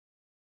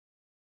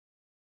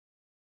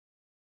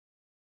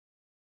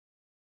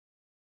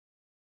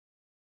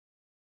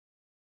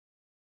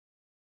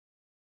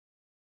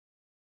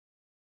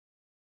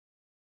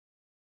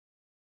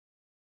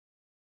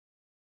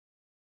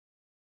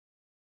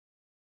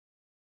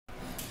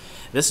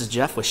This is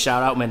Jeff with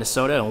Shout Out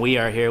Minnesota, and we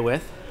are here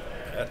with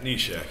Pat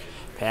Neshek.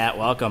 Pat.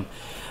 Welcome.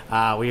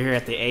 We're here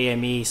at the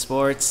AME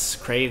Sports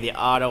Crave the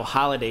Auto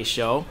Holiday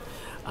Show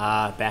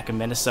back in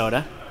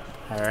Minnesota.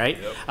 All right.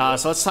 Yep.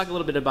 So let's talk a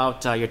little bit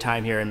about your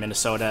time here in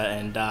Minnesota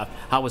and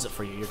how was it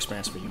for you? Your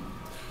experience for you?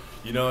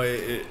 You know,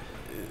 it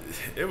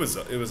was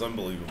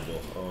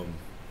unbelievable.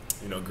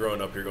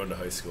 Growing up here, going to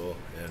high school,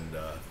 and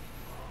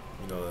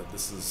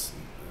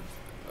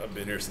I've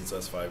been here since I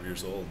was 5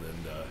 years old,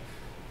 and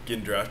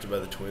getting drafted by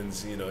the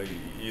Twins. You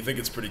think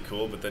it's pretty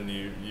cool, but then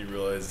you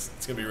realize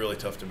it's gonna be really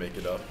tough to make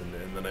it up, and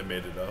then I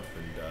made it up,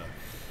 and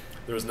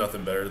there was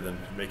nothing better than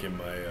making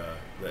my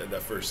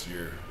that first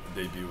year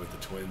debut with the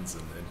Twins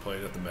and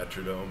playing at the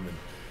Metrodome and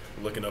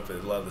looking up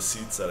at a lot of the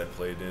seats that I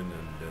played in, and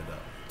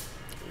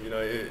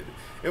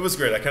it was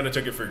great. I kind of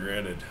took it for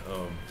granted.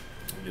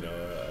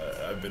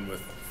 I've been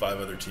with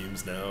 5 other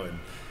teams now,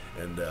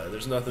 and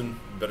there's nothing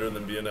better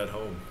than being at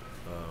home.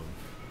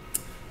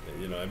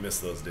 I miss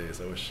those days.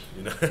 I wish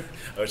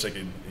I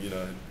could you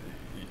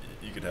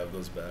could have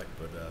those back,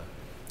 but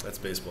that's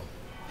baseball.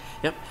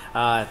 Yep.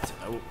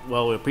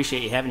 Well, we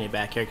appreciate you having you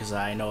back here because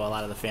I know a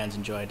lot of the fans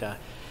enjoyed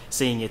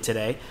seeing you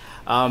today.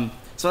 So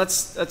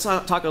let's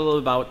talk a little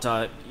about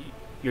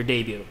your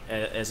debut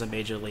as a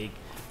Major League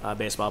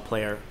Baseball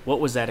player. What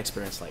was that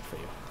experience like for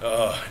you?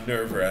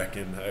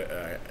 Nerve-wracking.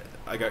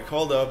 I got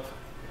called up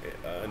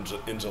in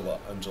July.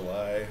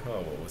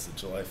 What was it?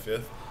 July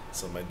 5th.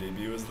 So my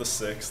debut was the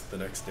 6th, the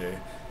next day,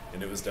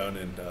 and it was down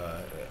in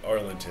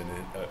Arlington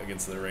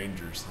against the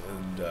Rangers.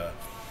 And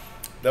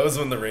that was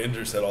when the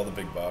Rangers had all the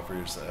big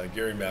boppers.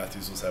 Gary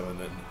Matthews was having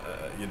an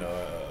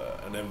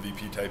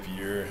MVP type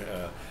year.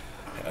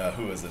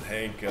 Who was it?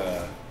 Hank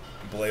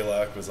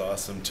Blaylock was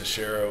awesome.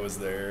 Teixeira was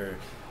there.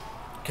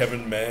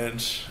 Kevin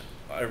Manch.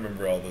 I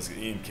remember all those.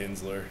 Ian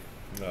Kinsler,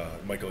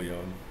 Michael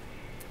Young.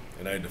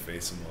 And I had to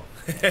face them all.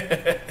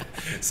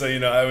 So,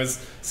 I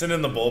was sitting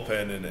in the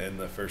bullpen in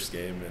the first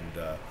game, and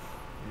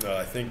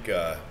I think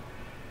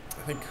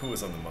who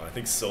was on the mound? I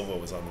think Silva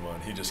was on the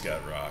mound. He just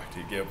got rocked.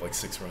 He gave up like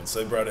 6 runs.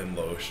 So they brought in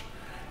Loesch.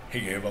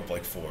 He gave up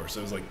like 4. So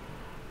it was like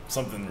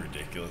something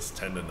ridiculous,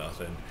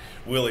 10-0.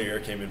 Willie Air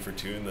came in for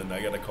 2, and then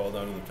I got a call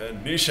down to the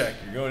pen. Neshek,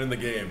 you're going in the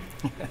game.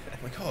 I'm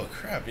like, oh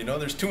crap!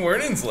 There's 2 more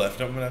innings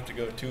left. I'm gonna have to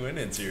go 2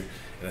 innings here.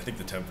 And I think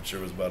the temperature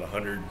was about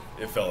 100.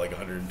 It felt like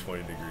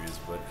 120 degrees,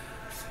 but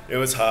it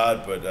was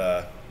hot. But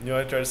I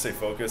tried to stay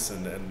focused,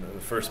 and the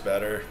first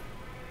batter,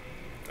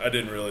 I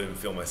didn't really even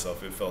feel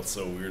myself. It felt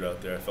so weird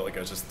out there. I felt like I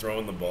was just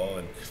throwing the ball,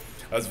 and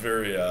I was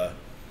very I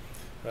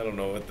don't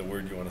know what the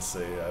word you want to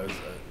say. I was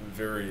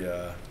very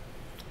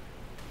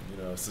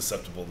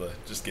susceptible to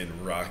just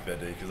getting rocked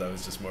that day because I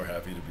was just more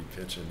happy to be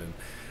pitching. And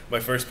my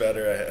first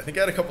batter, I think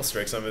I had a couple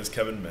strikes on him. It was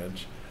Kevin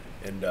Mensch,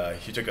 and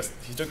he took a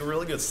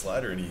really good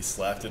slider and he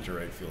slapped it to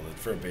right field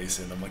for a base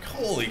hit. And I'm like,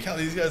 holy cow,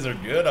 these guys are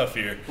good up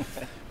here.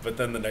 But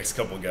then the next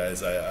couple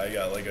guys, I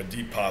got like a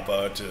deep pop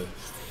out to.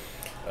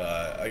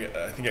 I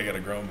think I got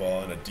a ground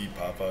ball and a deep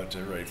pop out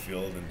to right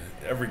field, and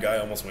every guy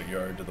almost went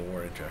yard to the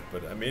warning track.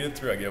 But I made it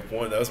through. I gave up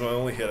 1. That was my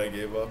only hit I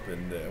gave up,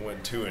 and I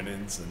went 2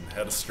 innings and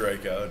had a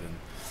strikeout, and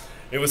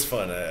it was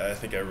fun. I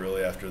think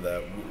after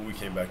that we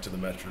came back to the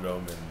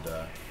Metrodome, and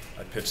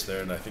I pitched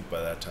there, and I think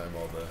by that time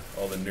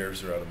all the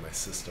nerves were out of my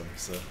system.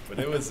 So, but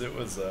it was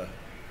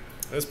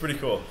pretty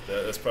cool.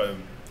 That's probably,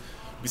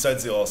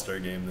 besides the All-Star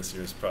game this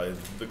year, is probably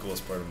the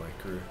coolest part of my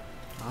career.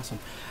 Awesome.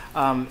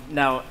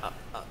 Now,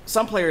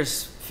 some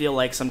players feel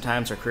like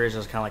sometimes their careers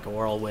is kind of like a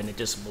whirlwind. It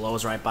just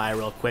blows right by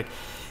real quick.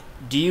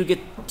 Do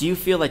you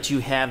feel that you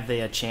have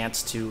the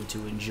chance to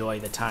enjoy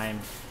the time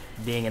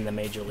being in the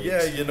major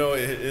leagues?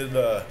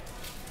 Yeah,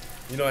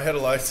 I had a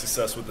lot of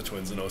success with the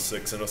Twins in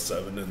 06 and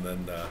 07, and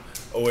then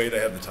 08 I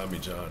had the Tommy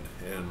John.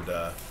 And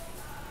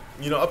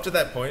up to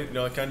that point,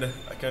 I kind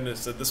of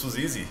said this was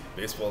easy.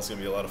 Baseball's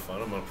going to be a lot of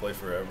fun. I'm going to play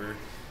forever.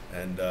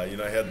 And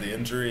I had the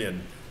injury,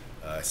 and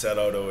I sat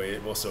out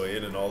 08, most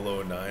 08 and all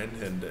 09,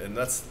 and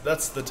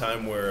that's the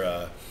time where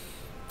I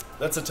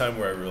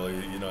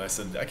really, I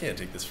said I can't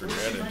take this for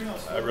granted.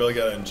 I really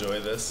got to enjoy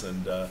this,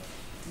 and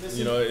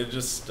it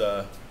just.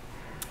 I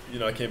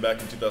came back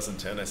in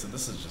 2010. I said,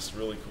 this is just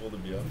really cool to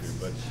be up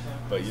here.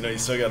 But you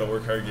still got to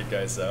work hard, get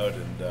guys out.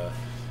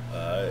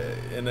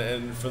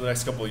 And for the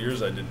next couple of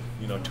years, I did,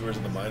 tours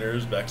of the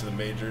minors, back to the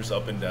majors,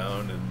 up and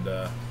down. And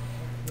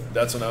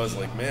that's when I was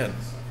like, man,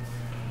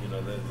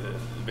 the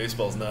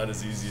baseball's not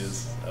as easy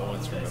as I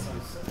once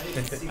remembered.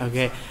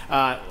 Okay.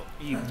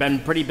 You've been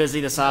pretty busy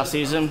this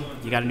offseason.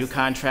 You got a new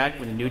contract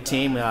with a new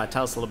team.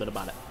 Tell us a little bit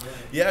about it.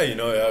 Yeah,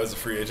 I was a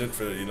free agent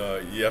for,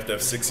 you have to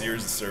have 6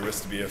 years of service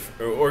to be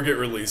or get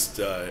released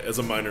as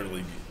a minor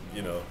league,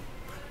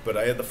 But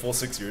I had the full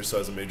 6 years, so I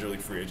was a major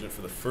league free agent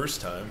for the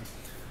first time.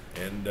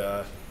 And,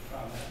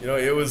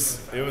 it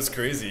was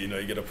crazy.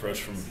 You get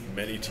approached from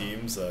many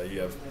teams.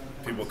 You have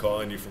people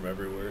calling you from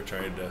everywhere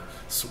trying to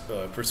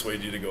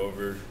persuade you to go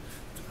over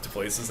to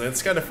places. And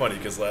it's kind of funny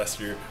because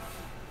last year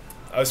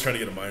I was trying to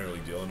get a minor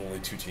league deal, and only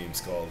 2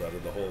 teams called out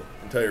of the whole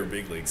entire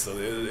big league. So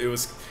it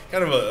was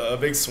kind of a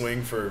big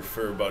swing for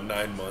about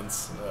 9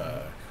 months.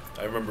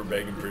 I remember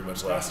begging pretty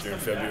much last year in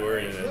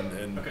February,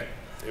 and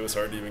it was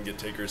hard to even get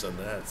takers on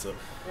that. So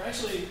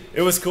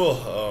it was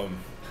cool.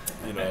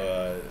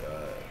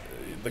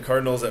 The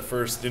Cardinals at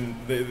first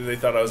they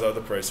thought I was out of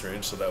the price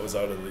range, so that was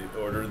out of the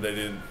order. They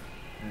didn't.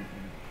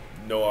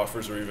 No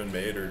offers were even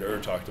made or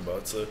talked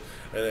about. So,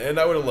 and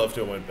I would have loved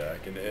to have went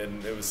back, and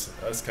I was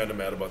kind of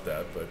mad about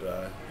that. But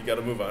you got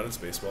to move on. It's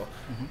baseball,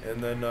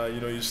 and then you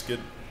just get,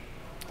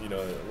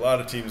 a lot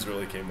of teams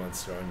really came on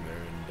strong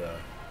there,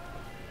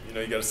 and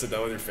you got to sit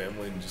down with your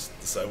family and just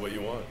decide what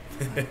you want.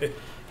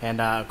 And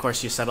of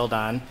course, you settled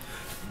on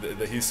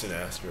the Houston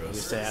Astros.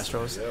 Houston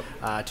Astros.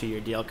 Yep.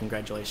 2-year deal.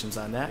 Congratulations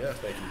on that. Yeah,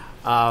 thank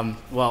you.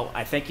 Well,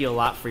 I thank you a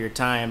lot for your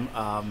time.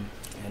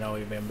 I know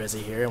we've been busy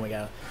here and we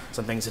got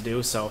some things to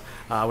do, so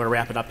we're going to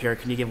wrap it up here.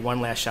 Can you give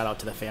one last shout out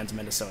to the fans of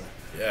Minnesota?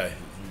 Yeah,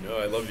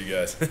 I love you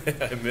guys.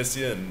 I miss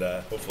you, and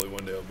hopefully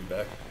one day I'll be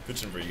back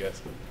pitching for you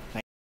guys.